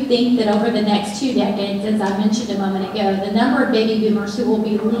 I do think that over the next 2 decades, as I mentioned a moment ago, the number of baby boomers who will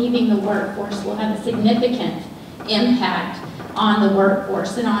be leaving the workforce will have a significant impact on the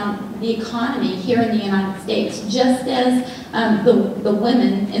workforce and on the economy here in the United States, just as the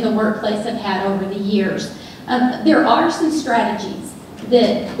women in the workplace have had over the years. There are some strategies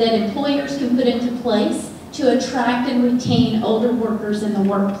that employers can put into place to attract and retain older workers in the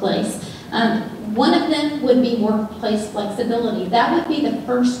workplace. One of them would be workplace flexibility. That would be the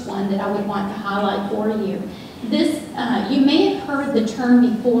first one that I would want to highlight for you. This, you may have heard the term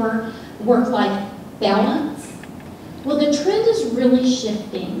before, work-life balance. Well, the trend is really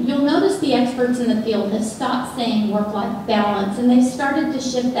shifting. You'll notice the experts in the field have stopped saying work-life balance, and they've started to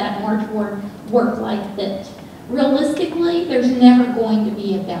shift that more toward work-life fit. Realistically, there's never going to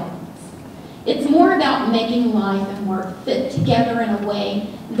be a balance. It's more about making life and work fit together in a way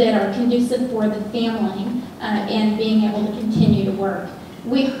that are conducive for the family and being able to continue to work.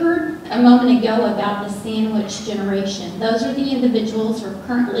 We heard a moment ago about the sandwich generation. Those are the individuals who are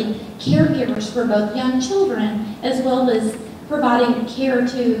currently caregivers for both young children as well as providing care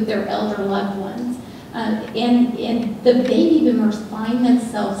to their elder loved ones. And the baby boomers find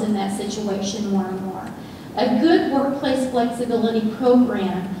themselves in that situation more and more. A good workplace flexibility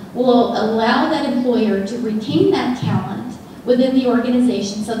program will allow that employer to retain that talent within the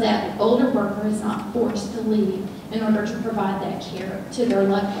organization so that older worker is not forced to leave in order to provide that care to their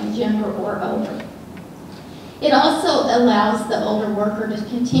loved ones, younger or older. It also allows the older worker to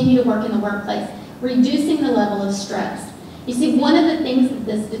continue to work in the workplace, reducing the level of stress. You see, one of the things that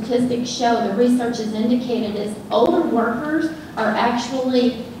the statistics show, the research has indicated, is older workers are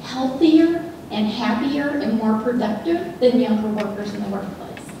actually healthier and happier and more productive than younger workers in the workplace.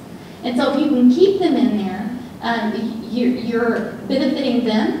 And so if you can keep them in there, you're benefiting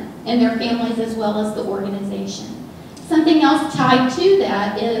them and their families as well as the organization. Something else tied to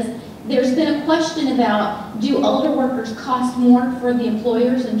that is there's been a question about, do older workers cost more for the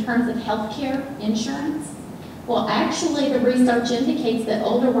employers in terms of health care insurance? Well, actually, the research indicates that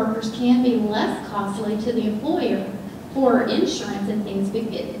older workers can be less costly to the employer for insurance and things.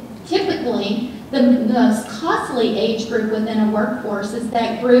 Typically, the most costly age group within a workforce is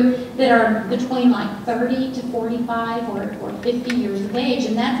that group that are between like 30 to 45 or 50 years of age,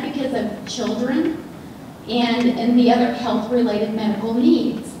 and that's because of children and the other health-related medical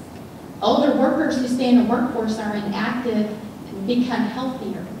needs. Older workers who stay in the workforce are inactive become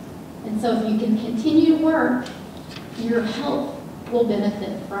healthier. And so if you can continue to work, your health will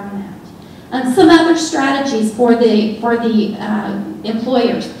benefit from that. Some other strategies for the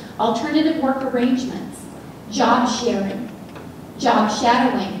employers: alternative work arrangements, job sharing, job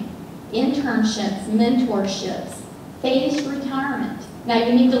shadowing, internships, mentorships, phased retirement. Now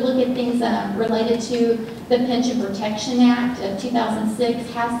you need to look at things related to the Pension Protection Act of 2006,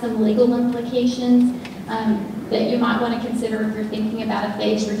 has some legal implications that you might want to consider if you're thinking about a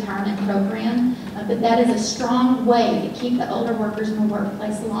phased retirement program. But that is a strong way to keep the older workers in the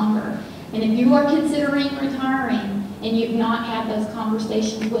workplace longer. And if you are considering retiring and you've not had those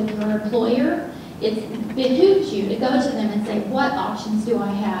conversations with your employer, it behooves you to go to them and say, what options do I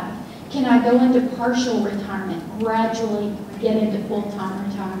have? Can I go into partial retirement, gradually get into full-time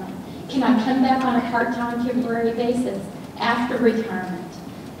retirement? Can I come back on a part-time temporary basis after retirement?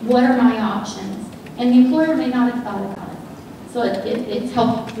 What are my options? And the employer may not have thought about it. So it's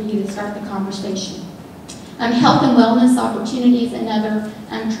helpful for you to start the conversation. Health and wellness opportunities and other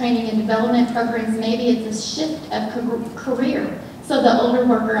training and development programs. Maybe it's a shift of career. So the older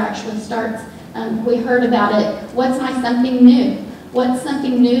worker actually starts, we heard about it, what's my something new? What's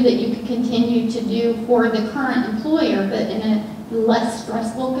something new that you could continue to do for the current employer, but in a less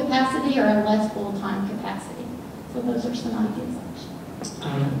stressful capacity or a less full-time capacity? So those are some ideas.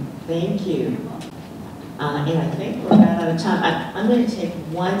 Thank you. And I think we're about out of time. I'm going to take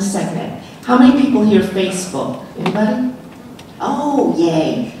 1 second. How many people here Facebook? Anybody? Oh,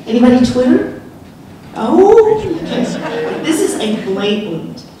 yay. Anybody Twitter? Oh, okay. This is a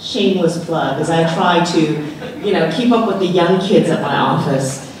blatant, shameless plug as I try to, keep up with the young kids at my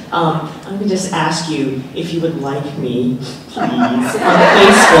office. I'm going to just ask you if you would like me, please, on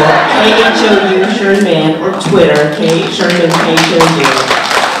Facebook, KHOU Shern-Min, or Twitter, Shern-Min KHOU.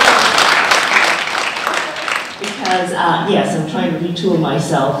 Because, yes, I'm trying to retool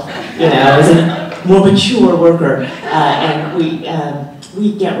myself, as a more mature worker. And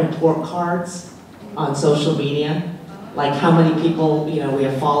we get report cards on social media, like how many people, we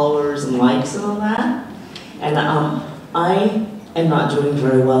have followers and likes and all that. And I am not doing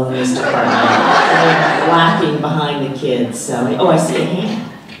very well in this department. I'm lacking behind the kids, so, I see a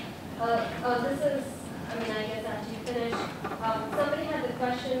hand. This is, I guess after you finish, somebody had the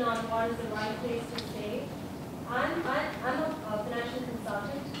question on what is the right place to stay. I'm a financial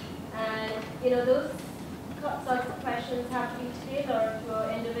consultant, and those sorts of questions have to be tailored to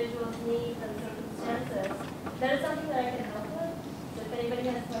an individual's needs and circumstances. That is something that I can help with. So if anybody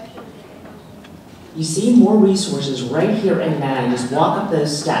has questions, they can come to me. You see more resources right here and now. Just walk up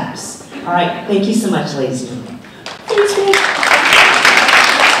those steps. All right, thank you so much, ladies and gentlemen. Thanks, Rick.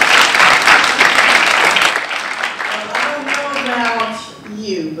 I don't know about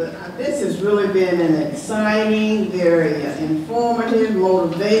you, but this has really been an exciting, very informative,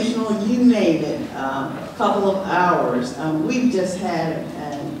 motivational, you name it, couple of hours. We've just had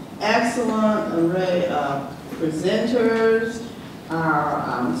an excellent array of presenters.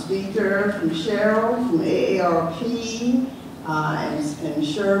 Our speaker from Cheryl, from AARP, and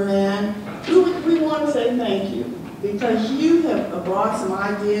Sherman. We want to say thank you because you have brought some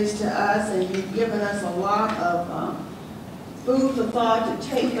ideas to us and you've given us a lot of food for thought to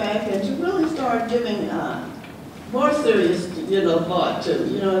take back and to really start giving more serious, thought to.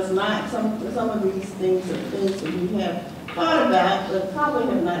 It's not some of these things are things that we have thought about, but probably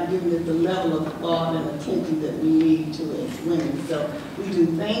have not given it the level of thought and attention that we need to as women. So we do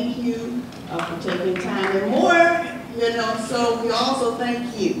thank you for taking time and more, so we also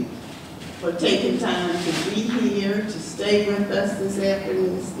thank you for taking time to be here, to stay with us this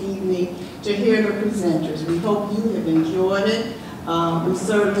afternoon, this evening, to hear the presenters. We hope you have enjoyed it. We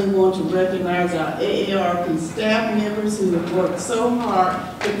certainly want to recognize our AARP staff members who have worked so hard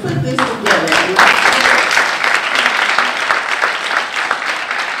to put this together.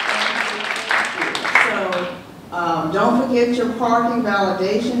 Don't forget your parking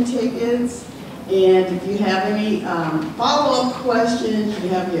validation tickets, and if you have any follow-up questions, you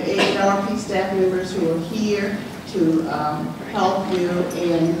have your AARP staff members who are here to help you,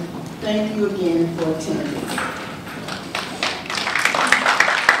 and thank you again for attending.